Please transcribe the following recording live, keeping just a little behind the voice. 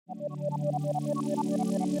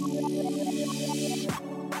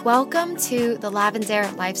Welcome to The Lavender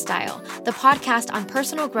Lifestyle, the podcast on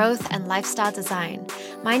personal growth and lifestyle design.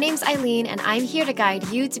 My name's Eileen, and I'm here to guide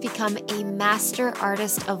you to become a master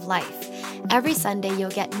artist of life. Every Sunday,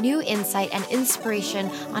 you'll get new insight and inspiration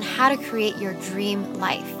on how to create your dream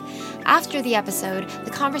life. After the episode,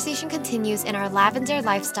 the conversation continues in our Lavender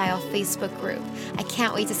Lifestyle Facebook group. I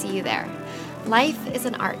can't wait to see you there. Life is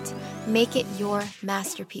an art. Make it your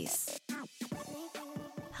masterpiece.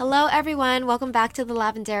 Hello, everyone. Welcome back to the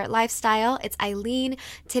Lavender Lifestyle. It's Eileen.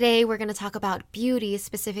 Today, we're going to talk about beauty,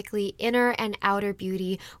 specifically inner and outer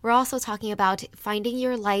beauty. We're also talking about finding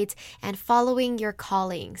your light and following your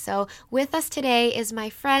calling. So with us today is my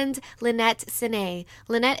friend, Lynette Cenée.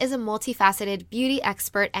 Lynette is a multifaceted beauty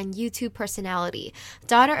expert and YouTube personality,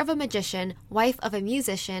 daughter of a magician, wife of a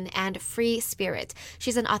musician, and free spirit.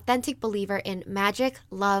 She's an authentic believer in magic,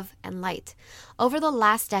 love, and light. Over the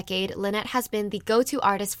last decade, Lynette has been the go-to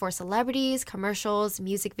artist for celebrities, commercials,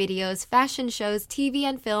 music videos, fashion shows, TV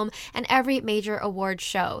and film, and every major award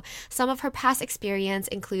show. Some of her past experience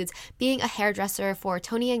includes being a hairdresser for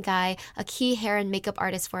Toni and Guy, a key hair and makeup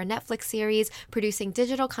artist for a Netflix series, producing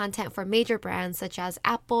digital content for major brands such as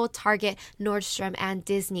Apple, Target, Nordstrom, and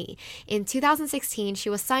Disney. In 2016, she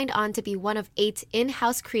was signed on to be one of 8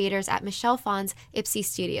 in-house creators at Michelle Phan's Ipsy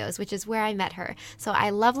Studios, which is where I met her. So I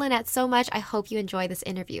love Lynette so much. I hope you enjoy this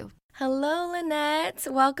interview. Hello, Lynette.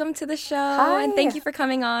 Welcome to the show. Hi. And thank you for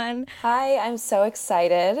coming on. Hi, I'm so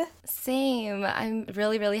excited. Same. I'm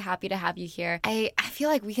really, really happy to have you here. I feel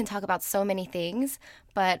like we can talk about so many things,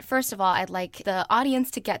 but first of all, I'd like the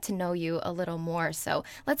audience to get to know you a little more. So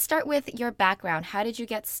let's start with your background. How did you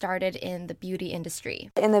get started in the beauty industry?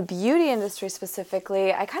 In the beauty industry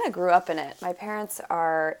specifically, I kind of grew up in it. My parents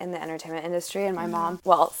are in the entertainment industry, and my mom,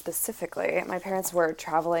 well, specifically, my parents were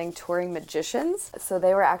traveling, touring magicians. So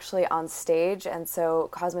they were actually on stage, and so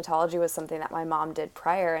cosmetology was something that my mom did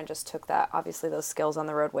prior and just took that, obviously, those skills on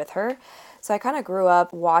the road with her. So I kind of grew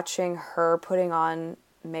up watching her putting on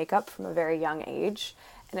makeup from a very young age,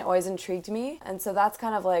 and it always intrigued me. And so that's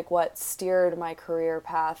kind of like what steered my career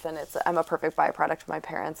path, and I'm a perfect byproduct of my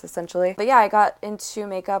parents, essentially. But yeah, I got into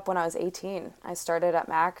makeup when I was 18. I started at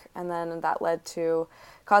MAC, and then that led to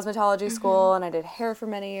cosmetology school, and I did hair for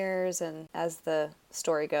many years, and as the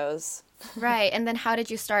story goes. Right. And then how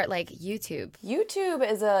did you start YouTube? YouTube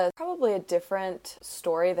is probably a different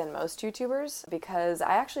story than most YouTubers because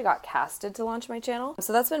I actually got casted to launch my channel.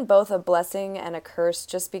 So that's been both a blessing and a curse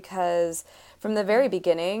just because from the very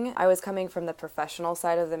beginning, I was coming from the professional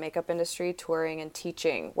side of the makeup industry, touring and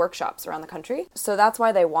teaching workshops around the country. So that's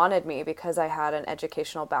why they wanted me, because I had an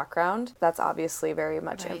educational background. That's obviously very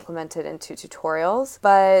much implemented into tutorials.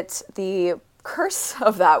 But the curse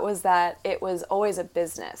of that was that it was always a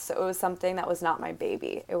business. So it was something that was not my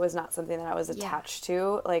baby. It was not something that I was attached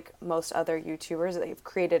to like most other YouTubers. They've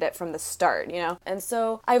created it from the start, And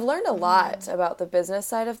so I've learned a lot about the business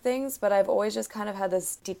side of things, but I've always just kind of had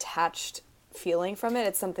this detached feeling from it.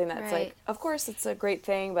 It's something that's like, of course it's a great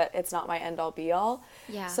thing, but it's not my end all be all.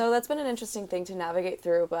 Yeah. So that's been an interesting thing to navigate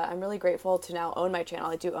through, but I'm really grateful to now own my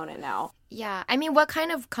channel. I do own it now. Yeah. I mean, what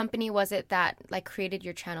kind of company was it that created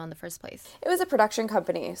your channel in the first place? It was a production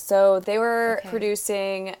company. So they were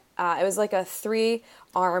producing, it was like a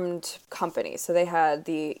 3-armed company. So they had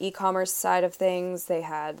the e-commerce side of things, they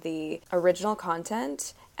had the original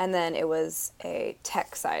content, and then it was a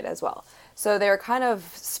tech side as well. So they were kind of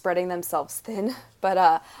spreading themselves thin,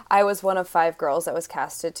 but I was one of 5 girls that was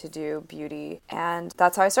casted to do beauty, and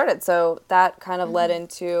that's how I started. So that kind of led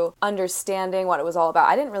into understanding what it was all about.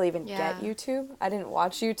 I didn't really even get YouTube. I didn't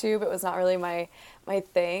watch YouTube. It was not really my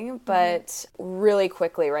thing, but really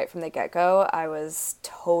quickly, right from the get-go, I was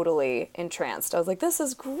totally entranced. I was like, this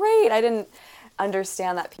is great. I didn't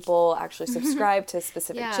understand that people actually subscribe to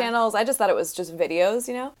specific channels. I just thought it was just videos,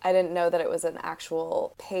 I didn't know that it was an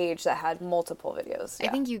actual page that had multiple videos. I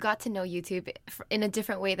think you got to know YouTube in a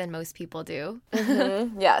different way than most people do.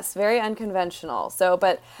 Yes, very unconventional. So,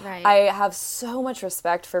 but I have so much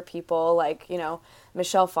respect for people like,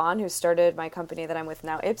 Michelle Phan, who started my company that I'm with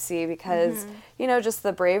now, Ipsy, because, just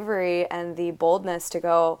the bravery and the boldness to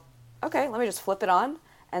go, okay, let me just flip it on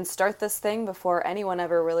and start this thing before anyone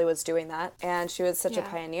ever really was doing that. And she was such a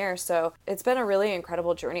pioneer. So it's been a really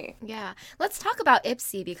incredible journey. Yeah. Let's talk about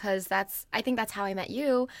Ipsy, because I think that's how I met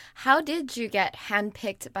you. How did you get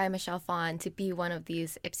handpicked by Michelle Phan to be one of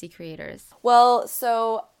these Ipsy creators? Well,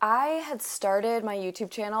 so I had started my YouTube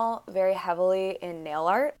channel very heavily in nail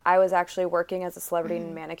art. I was actually working as a celebrity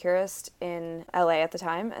manicurist in LA at the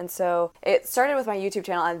time. And so it started with my YouTube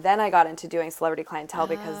channel, and then I got into doing celebrity clientele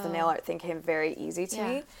because the nail art thing came very easy to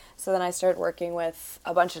me. So then I started working with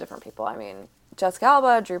a bunch of different people. I mean, Jessica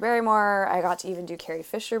Alba, Drew Barrymore. I got to even do Carrie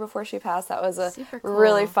Fisher before she passed. That was a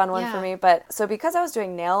really fun one for me. But so because I was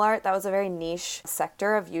doing nail art, that was a very niche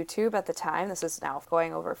sector of YouTube at the time. This is now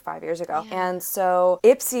going over 5 years ago. And so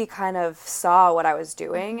Ipsy kind of saw what I was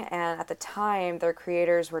doing. And at the time, their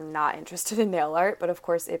creators were not interested in nail art. But of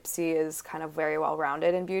course, Ipsy is kind of very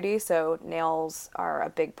well-rounded in beauty. So nails are a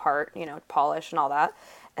big part, you know, polish and all that.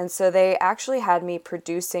 And so they actually had me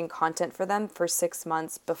producing content for them for 6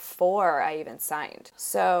 months before I even signed.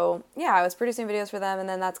 So yeah, I was producing videos for them. And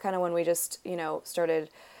then that's kind of when we just, you know, started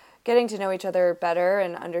getting to know each other better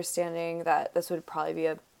and understanding that this would probably be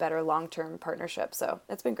a better long-term partnership. So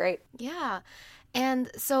it's been great. Yeah.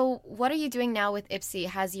 And so what are you doing now with Ipsy?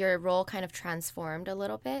 Has your role kind of transformed a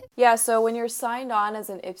little bit? Yeah, so when you're signed on as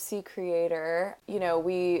an Ipsy creator, you know,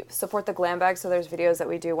 we support the glam bag, so there's videos that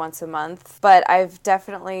we do once a month. But I've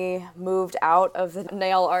definitely moved out of the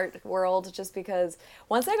nail art world just because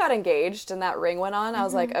once I got engaged and that ring went on, I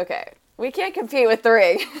was like, okay, we can't compete with the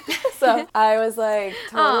ring. So I was like,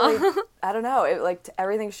 totally, I don't know, it like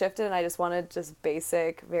everything shifted and I just wanted just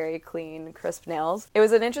basic, very clean, crisp nails. It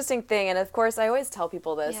was an interesting thing. And of course, I always tell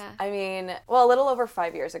people this. Yeah. I mean, well, a little over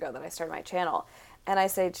 5 years ago that I started my channel. And I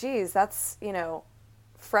say, geez, that's, you know,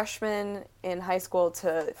 freshman in high school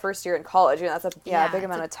to first year in college. You know, that's a big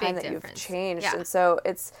amount of time that you've changed. Yeah. And so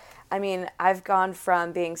it's, I mean, I've gone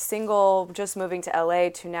from being single, just moving to LA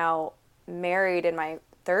to now married in my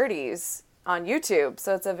 30s on YouTube.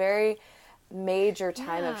 So it's a very major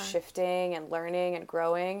time of shifting and learning and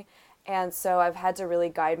growing. And so I've had to really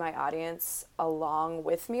guide my audience along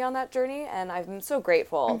with me on that journey. And I'm so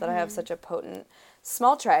grateful that I have such a potent,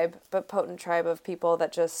 small tribe, but potent tribe of people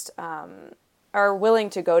that just are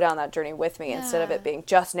willing to go down that journey with me instead of it being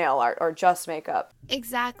just nail art or just makeup.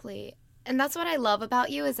 Exactly. And that's what I love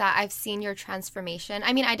about you is that I've seen your transformation.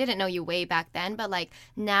 I mean, I didn't know you way back then, but like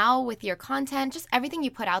now with your content, just everything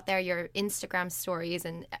you put out there, your Instagram stories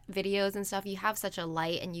and videos and stuff, you have such a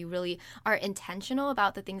light and you really are intentional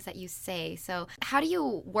about the things that you say. So how do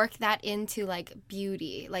you work that into like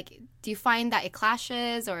beauty? Like, do you find that it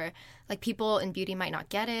clashes or like people in beauty might not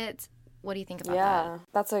get it? What do you think about that? Yeah,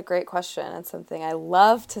 that's a great question. It's something I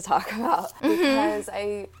love to talk about because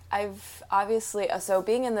I've obviously, so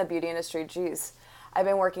being in the beauty industry, geez, I've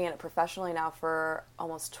been working in it professionally now for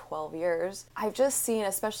almost 12 years. I've just seen,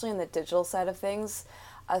 especially in the digital side of things,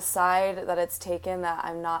 a side that it's taken that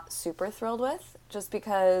I'm not super thrilled with just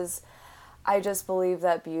because I just believe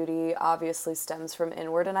that beauty obviously stems from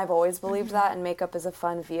inward, and I've always believed that, and makeup is a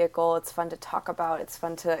fun vehicle. It's fun to talk about, it's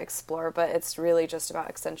fun to explore, but it's really just about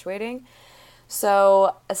accentuating.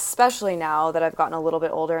 So especially now that I've gotten a little bit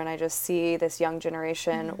older and I just see this young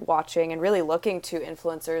generation watching and really looking to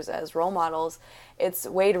influencers as role models, it's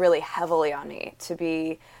weighed really heavily on me to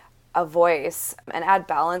be a voice and add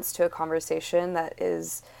balance to a conversation that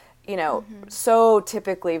is, you know, so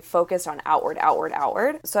typically focused on outward.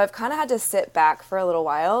 So I've kind of had to sit back for a little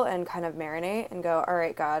while and kind of marinate and go, all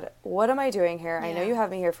right, God, what am I doing here? I know you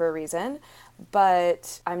have me here for a reason,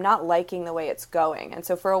 but I'm not liking the way it's going. And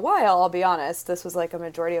so for a while, I'll be honest, this was like a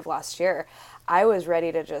majority of last year, I was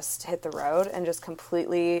ready to just hit the road and just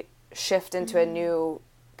completely shift into a new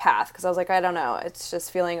path because I was like, I don't know, it's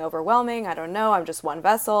just feeling overwhelming. I don't know, I'm just one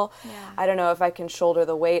vessel. I don't know if I can shoulder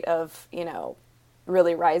the weight of, you know,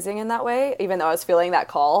 really rising in that way, even though I was feeling that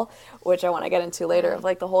call, which I want to get into later, of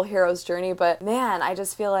like the whole hero's journey. But man, I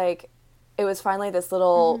just feel like it was finally this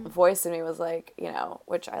little voice in me was like, you know,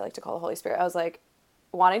 which I like to call the Holy Spirit. I was like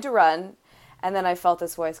wanting to run, and then I felt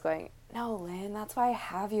this voice going, no, Lynn, that's why I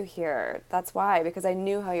have you here. That's why, because I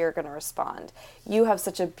knew how you're going to respond. You have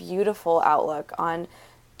such a beautiful outlook on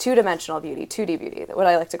two-dimensional beauty, 2D beauty, what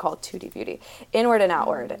I like to call 2D beauty, inward and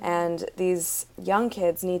outward. And these young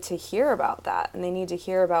kids need to hear about that, and they need to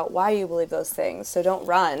hear about why you believe those things. So don't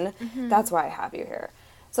run. That's why I have you here.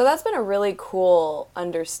 So that's been a really cool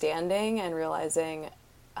understanding and realizing,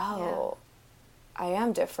 I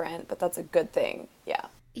am different, but that's a good thing. Yeah.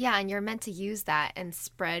 Yeah, and you're meant to use that and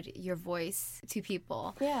spread your voice to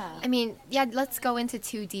people. Yeah. I mean, let's go into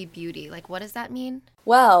 2D beauty. Like, what does that mean?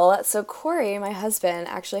 Well, so Corey, my husband,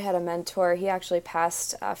 actually had a mentor. He actually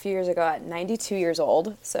passed a few years ago at 92 years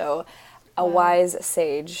old, so a wise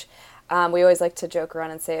sage. We always like to joke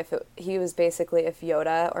around and say he was basically if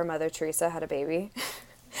Yoda or Mother Teresa had a baby,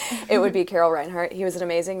 it would be Carol Reinhardt. He was an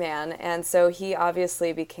amazing man, and so he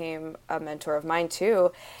obviously became a mentor of mine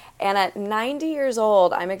too. And at 90 years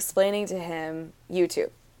old, I'm explaining to him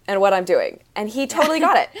YouTube and what I'm doing. And he totally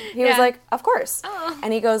got it. He was like, of course. Oh.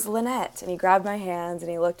 And he goes, Lynette. And he grabbed my hands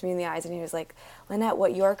and he looked me in the eyes and he was like, Lynette,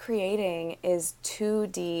 what you're creating is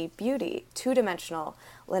 2D beauty, two-dimensional,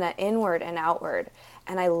 Lynette, inward and outward.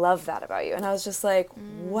 And I love that about you. And I was just like,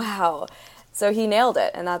 wow. So he nailed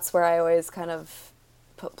it. And that's where I always kind of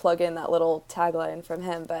plug in that little tagline from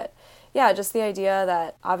him. But yeah, just the idea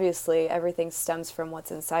that obviously everything stems from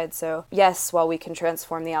what's inside. So yes, while we can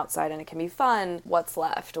transform the outside and it can be fun, what's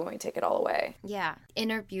left when we take it all away? Yeah,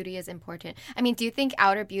 inner beauty is important. I mean, do you think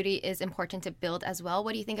outer beauty is important to build as well?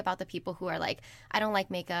 What do you think about the people who are like, I don't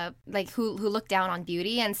like makeup, like who look down on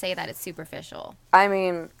beauty and say that it's superficial? I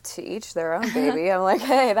mean, to each their own, baby. I'm like,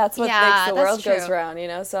 hey, that's what makes the world goes round, you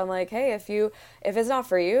know? So I'm like, hey, if it's not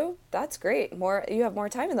for you, that's great. You have more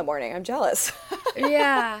time in the morning. I'm jealous.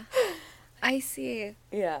 Yeah. I see.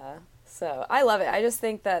 Yeah. So I love it. I just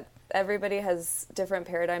think that everybody has different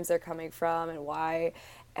paradigms they're coming from and why.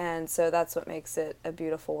 And so that's what makes it a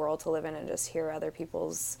beautiful world to live in and just hear other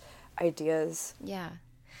people's ideas. Yeah.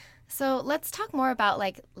 So let's talk more about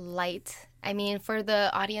like light. I mean, for the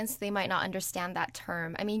audience, they might not understand that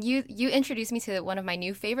term. I mean, you introduced me to one of my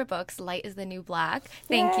new favorite books, Light is the New Black.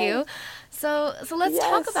 Thank you. So let's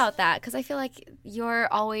talk about that, because I feel like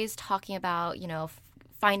you're always talking about, you know,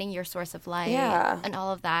 finding your source of light and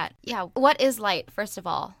all of that. Yeah. What is light, first of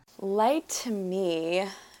all? Light to me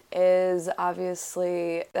is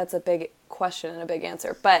obviously, that's a big question and a big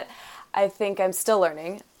answer, but I think I'm still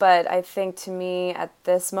learning. But I think to me at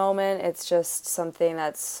this moment, it's just something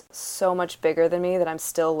that's so much bigger than me that I'm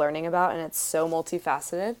still learning about, and it's so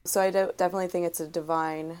multifaceted. So I definitely think it's a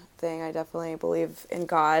divine thing. I definitely believe in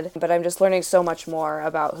God, but I'm just learning so much more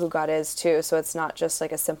about who God is too. So it's not just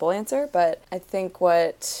like a simple answer, but I think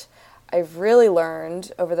what I've really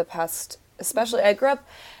learned over the past, especially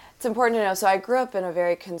it's important to know, so I grew up in a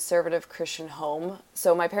very conservative Christian home.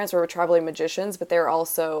 So my parents were traveling magicians, but they were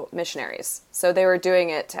also missionaries. So they were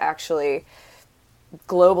doing it to actually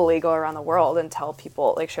globally go around the world and tell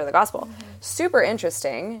people, like share the gospel. Super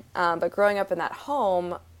interesting. But growing up in that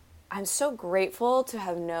home, I'm so grateful to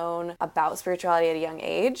have known about spirituality at a young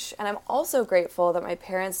age. And I'm also grateful that my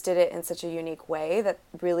parents did it in such a unique way that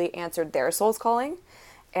really answered their soul's calling.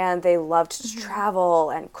 And they loved to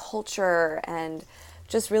travel and culture and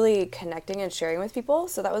just really connecting and sharing with people.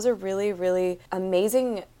 So that was a really, really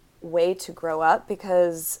amazing way to grow up,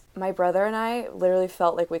 because my brother and I literally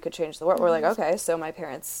felt like we could change the world. We're like, okay, so my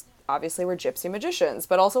parents obviously were gypsy magicians,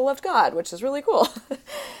 but also loved God, which is really cool.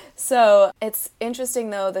 So it's interesting,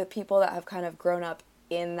 though, the people that have kind of grown up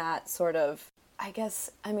in that sort of, I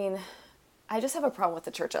just have a problem with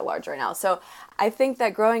the church at large right now. So I think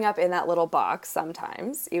that growing up in that little box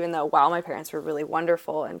sometimes, even though, wow, my parents were really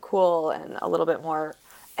wonderful and cool and a little bit more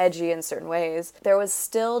edgy in certain ways, there was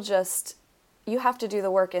still just, you have to do the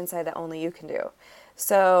work inside that only you can do.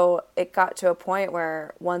 So it got to a point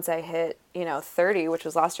where once I hit, 30, which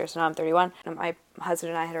was last year, so now I'm 31, and my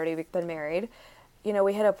husband and I had already been married,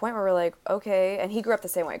 we hit a point where we're like, okay, and he grew up the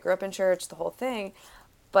same way, grew up in church, the whole thing.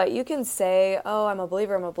 But you can say, oh, I'm a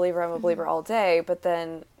believer all day, but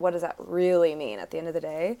then what does that really mean at the end of the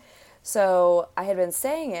day? So I had been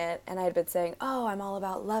saying it, and I had been saying, oh, I'm all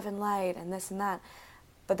about love and light and this and that.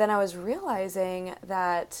 But then I was realizing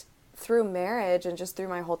that through marriage and just through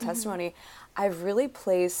my whole testimony, I've really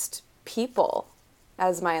placed people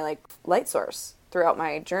as my light source throughout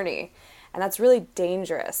my journey. And that's really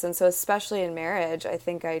dangerous. And so especially in marriage, I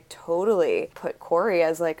think I totally put Corey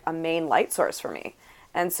as a main light source for me.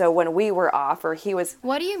 And so when we were off, or he was...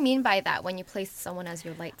 What do you mean by that, when you place someone as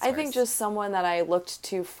your light source? I think just someone that I looked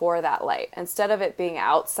to for that light. Instead of it being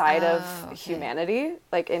outside of humanity,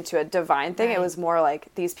 into a divine thing, it was more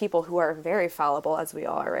like these people who are very fallible, as we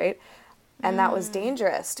all are, right? And that was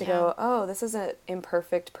dangerous to go, oh, this is an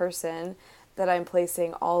imperfect person that I'm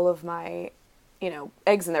placing all of my,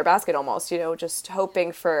 eggs in their basket almost, just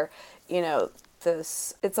hoping for,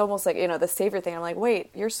 this, it's almost like, the savior thing. I'm like, wait,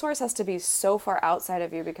 your source has to be so far outside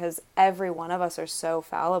of you, because every one of us are so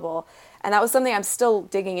fallible. And that was something I'm still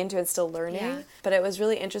digging into and still learning. Yeah. But it was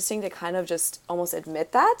really interesting to kind of just almost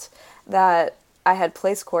admit that I had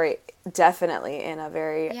placed Corey definitely in a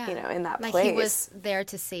very, in that place. He was there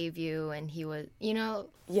to save you, and he was,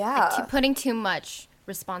 putting too much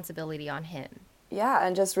responsibility on him. Yeah,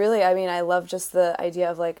 and just really, I love just the idea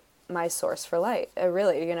of my source for light.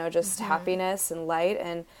 Really, just happiness and light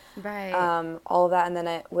and all of that. And then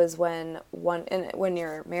it was when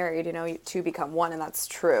you're married, you two become one, and that's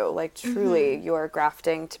true. Truly, you're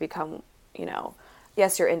grafting to become,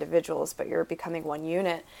 yes, you're individuals, but you're becoming one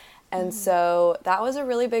unit. And so that was a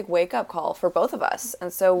really big wake-up call for both of us.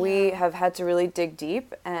 And so we have had to really dig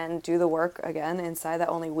deep and do the work, again, inside that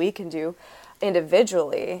only we can do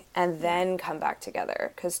individually, and then come back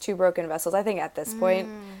together. Because two broken vessels, I think at this point,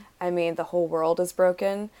 I mean, the whole world is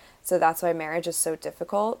broken. So that's why marriage is so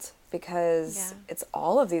difficult, because it's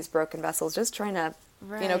all of these broken vessels just trying to,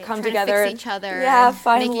 come together. To fix each other. Yeah,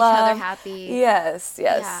 find make love. each other happy. Yes.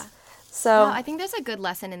 Yeah. So I think there's a good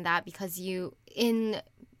lesson in that, because in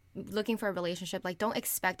looking for a relationship, like, don't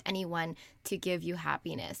expect anyone to give you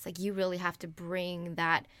happiness. Like, you really have to bring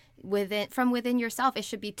that from within yourself. It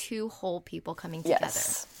should be two whole people coming together.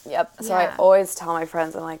 Yes. Yep. So I always tell my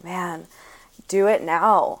friends, I'm like, man, do it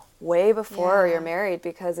now, way before you're married,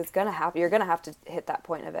 because it's going to happen. You're going to have to hit that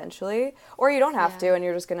point eventually, or you don't have to, and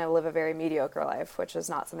you're just going to live a very mediocre life, which is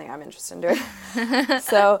not something I'm interested in doing.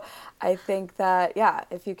 So I think that,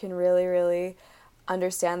 if you can really, really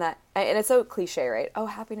understand that, and it's so cliche, right? Oh,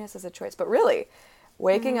 happiness is a choice. But really,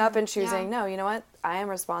 waking up and choosing, no, you know what? I am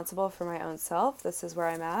responsible for my own self. This is where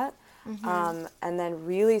I'm at. And then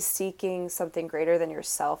really seeking something greater than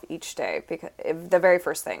yourself each day, because the very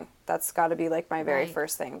first thing, that's got to be like my very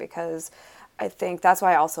first thing, because I think that's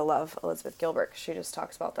why I also love Elizabeth Gilbert. She just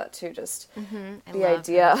talks about that too, just the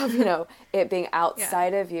idea of, it being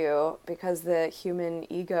outside of you, because the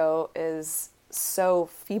human ego is so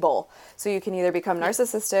feeble. So you can either become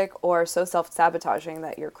narcissistic or so self-sabotaging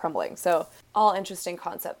that you're crumbling. So all interesting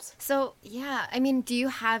concepts. So, I mean, do you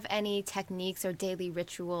have any techniques or daily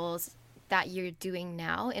rituals that you're doing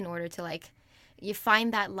now in order to, you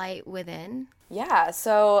find that light within? Yeah,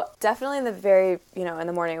 so definitely in the very, in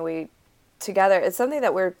the morning we together, it's something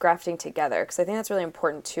that we're grafting together, because I think that's really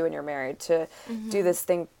important too when you're married, to do this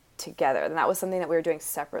thing together. And that was something that we were doing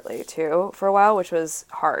separately too for a while, which was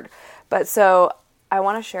hard. But so I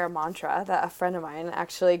want to share a mantra that a friend of mine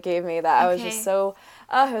actually gave me that I was just so,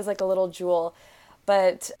 it was like a little jewel.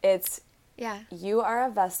 But it's, you are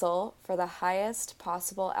a vessel for the highest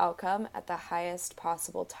possible outcome at the highest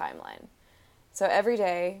possible timeline. So every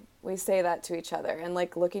day we say that to each other, and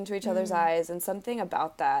look into each other's eyes, and something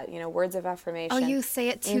about that, words of affirmation. Oh, you say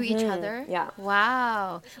it to each other? Yeah.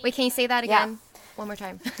 Wow. Wait, can you say that again? One more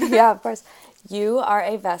time. Yeah, of course. You are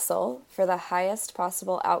a vessel for the highest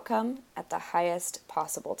possible outcome at the highest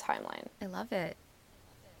possible timeline. I love it.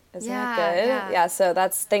 Isn't that good? Yeah, so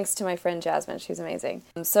that's thanks to my friend Jasmine. She's amazing.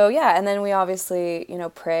 So, and then we obviously,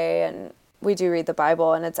 pray, and we do read the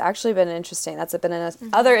Bible, and it's actually been interesting. That's been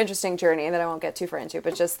another interesting journey that I won't get too far into,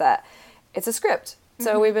 but just that it's a script.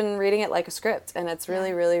 So we've been reading it like a script, and it's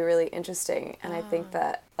really, really, really interesting. And I think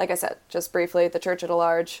that, like I said, just briefly, the church at a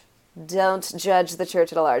large, don't judge the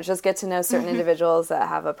church at a large. Just get to know certain individuals that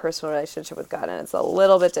have a personal relationship with God, and it's a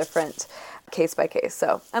little bit different case by case.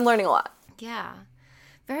 So I'm learning a lot. Yeah.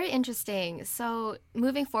 Very interesting. So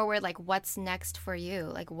moving forward, what's next for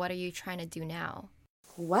you? What are you trying to do now?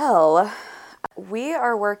 Well, we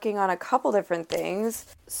are working on a couple different things.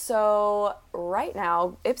 So right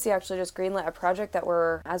now, Ipsy actually just greenlit a project that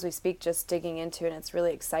we're, as we speak, just digging into, and it's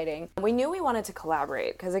really exciting. We knew we wanted to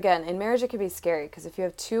collaborate, because again, in marriage it can be scary, because if you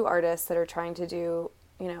have two artists that are trying to do,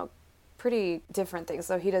 pretty different things.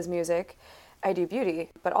 So he does music, I do beauty,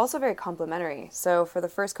 but also very complementary. So for the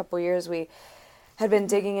first couple years, we had been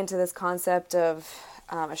digging into this concept of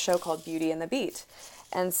a show called Beauty and the Beat.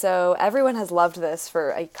 And so everyone has loved this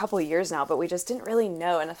for a couple of years now, but we just didn't really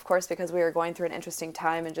know. And of course, because we were going through an interesting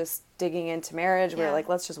time and just digging into marriage, we were like,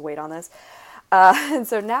 let's just wait on this. And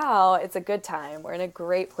so now it's a good time. We're in a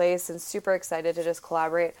great place and super excited to just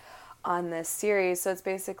collaborate on this series. So it's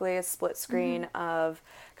basically a split screen of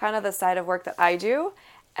kind of the side of work that I do,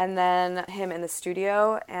 and then him in the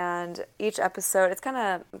studio. And each episode, it's kind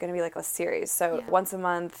of going to be like a series. So once a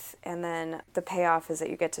month, and then the payoff is that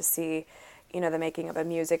you get to see the making of a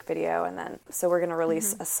music video, and then so we're going to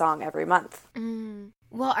release a song every month.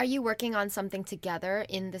 Well, are you working on something together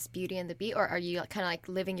in this Beauty and the Beat, or are you kind of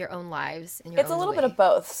living your own lives in your own way? It's a little bit of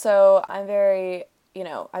both. So I'm very,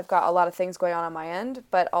 I've got a lot of things going on my end,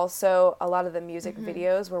 but also a lot of the music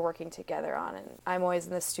videos we're working together on, and I'm always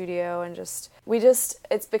in the studio, and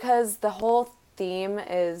it's because the whole theme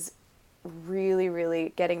is really,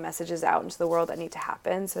 really getting messages out into the world that need to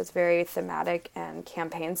happen. So it's very thematic and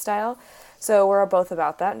campaign style. So we're both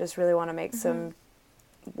about that, and just really want to make some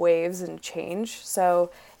waves and change.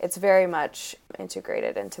 So it's very much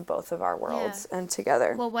integrated into both of our worlds and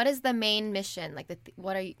together. Well, what is the main mission?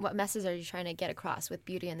 What message are you trying to get across with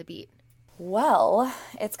Beauty and the Beat? Well,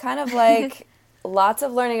 it's kind of like lots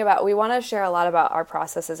of learning about, we want to share a lot about our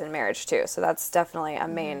processes in marriage too. So that's definitely a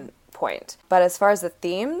main point. But as far as the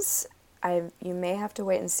themes, You may have to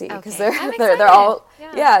wait and see because Okay. they're all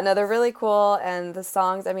no, they're really cool, and the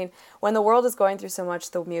songs. I mean, when the world is going through so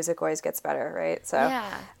much, the music always gets better, right? So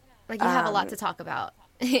like you have a lot to talk about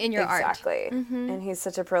in your art. Exactly. And he's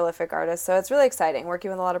such a prolific artist, so it's really exciting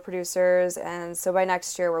working with a lot of producers. And so by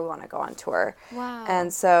next year, we want to go on tour. Wow.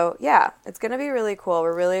 And so it's going to be really cool.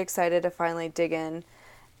 We're really excited to finally dig in.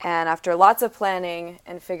 And after lots of planning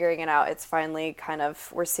and figuring it out, it's finally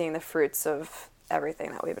we're seeing the fruits of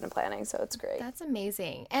everything that we've been planning, so it's great. That's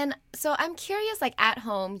amazing. And so I'm curious, like at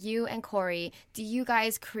home, you and Corey, do you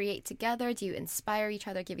guys create together? Do you inspire each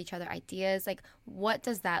other, give each other ideas? Like, what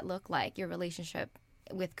does that look like, your relationship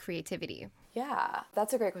with creativity? Yeah,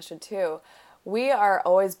 that's a great question too. We are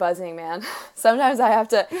always buzzing, man. Sometimes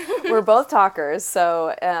we're both talkers,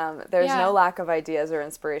 so there's no lack of ideas or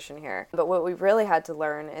inspiration here. But what we've really had to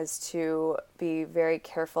learn is to be very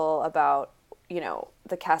careful about,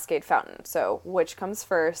 the cascade fountain. So which comes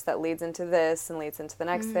first that leads into this and leads into the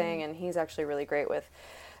next thing. And he's actually really great with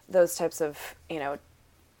those types of,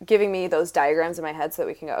 giving me those diagrams in my head so that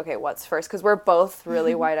we can go, okay, what's first? Because we're both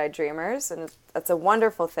really wide-eyed dreamers, and that's a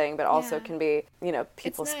wonderful thing, but also can be,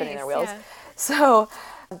 people spinning their wheels. Yeah. So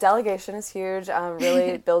delegation is huge.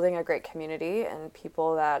 Really building a great community and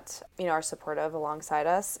people that, are supportive alongside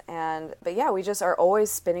us. But we just are always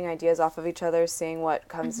spinning ideas off of each other, seeing what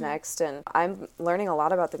comes next. And I'm learning a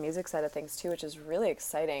lot about the music side of things too, which is really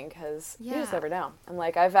exciting because you just never know. I'm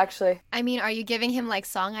like, I mean, are you giving him like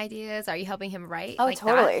song ideas? Are you helping him write? Oh, like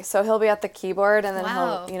totally. That? So he'll be at the keyboard and then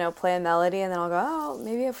he'll, play a melody, and then I'll go, oh,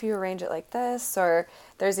 maybe if you arrange it like this. Or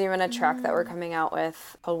there's even a track that we're coming out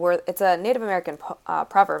with called it's a Native American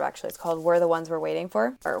proverb, actually. It's called "We're the ones we're waiting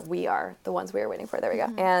for," or "We are the ones we are waiting for." There we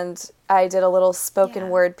go. And I did a little spoken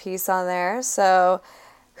word piece on there. So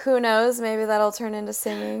who knows? Maybe that'll turn into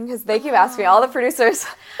singing, because they keep asking me, all the producers.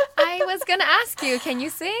 I was gonna ask you, can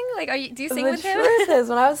you sing? Like, do you sing with him? The truth is,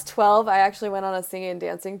 when I was 12, I actually went on a singing and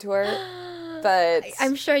dancing tour. But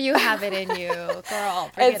I'm sure you have it in you,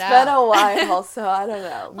 girl. It's been a while, so I don't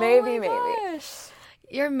know. Maybe. Gosh.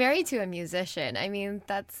 You're married to a musician. I mean,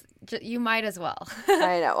 you might as well.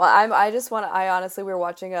 I know. Well, I honestly, we were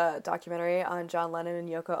watching a documentary on John Lennon and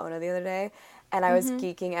Yoko Ono the other day, and I was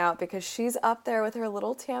geeking out because she's up there with her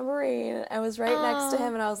little tambourine. I was right next to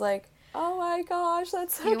him, and I was like, oh my gosh,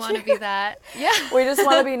 that's so cute. You want to be that? Yeah. We just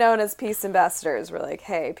want to be known as peace ambassadors. We're like,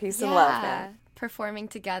 hey, peace and love, man. Performing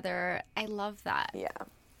together. I love that. Yeah.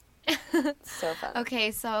 So fun.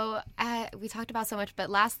 Okay, so we talked about so much, but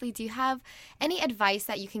lastly, do you have any advice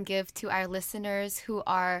that you can give to our listeners who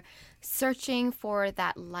are searching for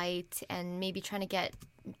that light and maybe trying to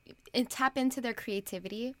tap into their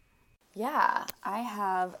creativity? Yeah, I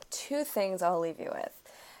have 2 things I'll leave you with.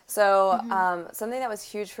 So something that was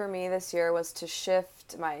huge for me this year was to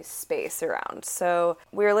shift my space around. So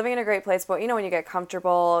we were living in a great place, but when you get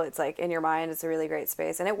comfortable, it's like in your mind, it's a really great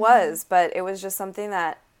space. And it was, but it was just something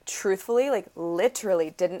that truthfully, like literally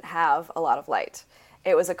didn't have a lot of light.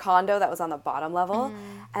 It was a condo that was on the bottom level.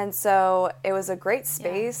 And so it was a great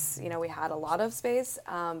space. Yeah. We had a lot of space,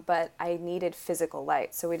 but I needed physical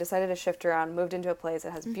light. So we decided to shift around, moved into a place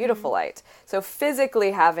that has beautiful light. So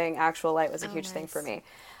physically having actual light was a huge thing for me.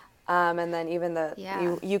 And then even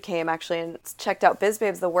you came actually and checked out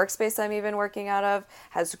BizBabes, the workspace I'm even working out of,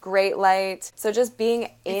 has great light. So just being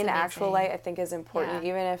in actual light, I think, is important.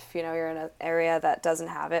 Yeah. Even if, you're in an area that doesn't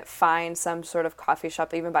have it, find some sort of coffee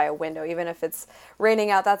shop, even by a window. Even if it's raining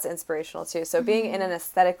out, that's inspirational too. So being in an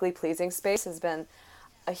aesthetically pleasing space has been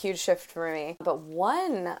a huge shift for me. But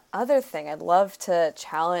one other thing I'd love to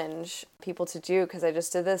challenge people to do, because I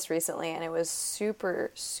just did this recently and it was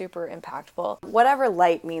super, super impactful. Whatever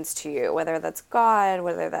light means to you, whether that's God,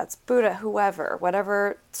 whether that's Buddha,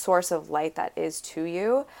 whatever source of light that is to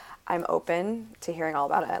you, I'm open to hearing all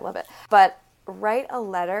about it. I love it. But write a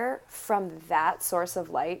letter from that source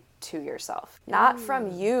of light to yourself, not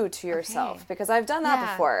from you to yourself, because I've done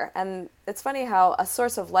that before. And it's funny how a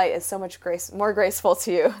source of light is so much more graceful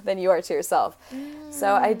to you than you are to yourself.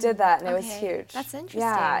 So I did that, and it was huge. That's interesting.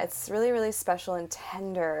 Yeah, it's really, really special and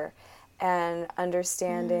tender and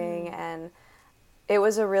understanding, and it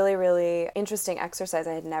was a really, really interesting exercise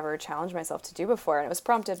I had never challenged myself to do before. And it was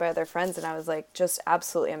prompted by other friends, and I was like just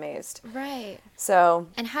absolutely amazed. Right. So.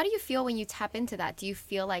 And how do you feel when you tap into that? Do you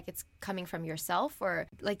feel like it's coming from yourself, or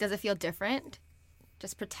like does it feel different?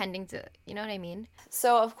 Just pretending to, you know what I mean?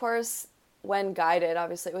 So of course, when guided,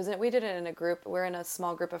 obviously we did it in a group. We're in a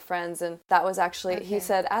small group of friends, and that was actually, he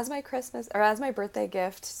said, as my birthday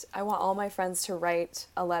gift, I want all my friends to write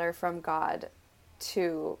a letter from God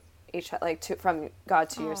to from God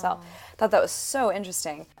to yourself. Thought that was so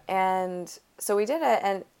interesting. And so we did it.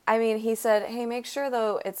 And I mean, he said, hey, make sure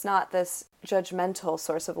though it's not this judgmental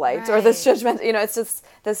source of light or this judgmental, it's just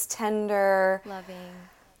this tender,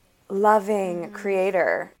 loving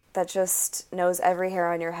creator that just knows every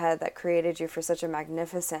hair on your head, that created you for such a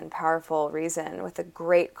magnificent, powerful reason with a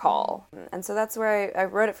great call. And so that's where I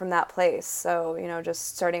wrote it from that place. So,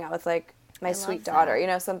 just starting out with like my sweet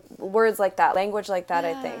daughter, some words like that, language like that,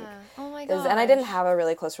 I think. Oh my gosh. And I didn't have a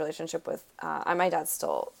really close relationship with, my dad's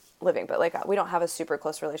still living, but like we don't have a super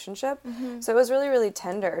close relationship. So it was really, really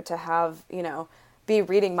tender to have, be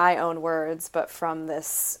reading my own words, but from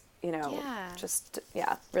this,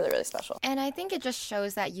 really, really special. And I think it just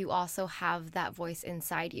shows that you also have that voice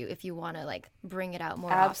inside you if you want to like bring it out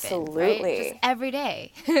more often. Absolutely. Right? Just every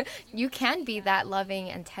day. You can be that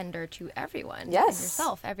loving and tender to everyone. Yes. And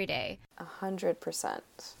yourself every day. 100%.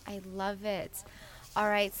 I love it. All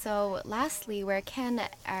right, so lastly, where can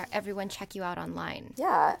everyone check you out online?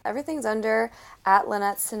 Yeah, everything's under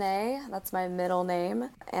 @Lynette Cenée. That's my middle name.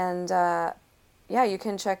 And you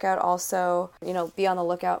can check out also, be on the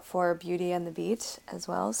lookout for Beauty and the Beat as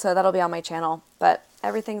well. So that'll be on my channel. But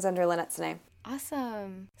everything's under Lynette Cenée.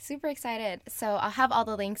 Awesome. Super excited. So I'll have all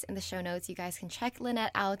the links in the show notes. You guys can check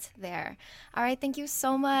Lynette out there. All right, thank you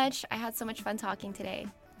so much. I had so much fun talking today.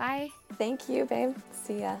 Bye. Thank you, babe.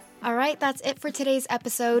 See ya. All right, that's it for today's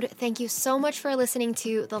episode. Thank you so much for listening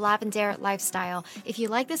to The Lavender Lifestyle. If you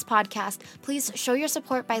like this podcast, please show your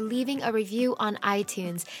support by leaving a review on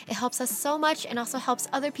iTunes. It helps us so much and also helps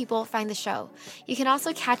other people find the show. You can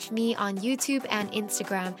also catch me on YouTube and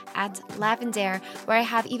Instagram @Lavender, where I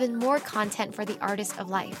have even more content for the artist of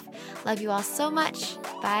life. Love you all so much.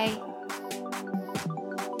 Bye.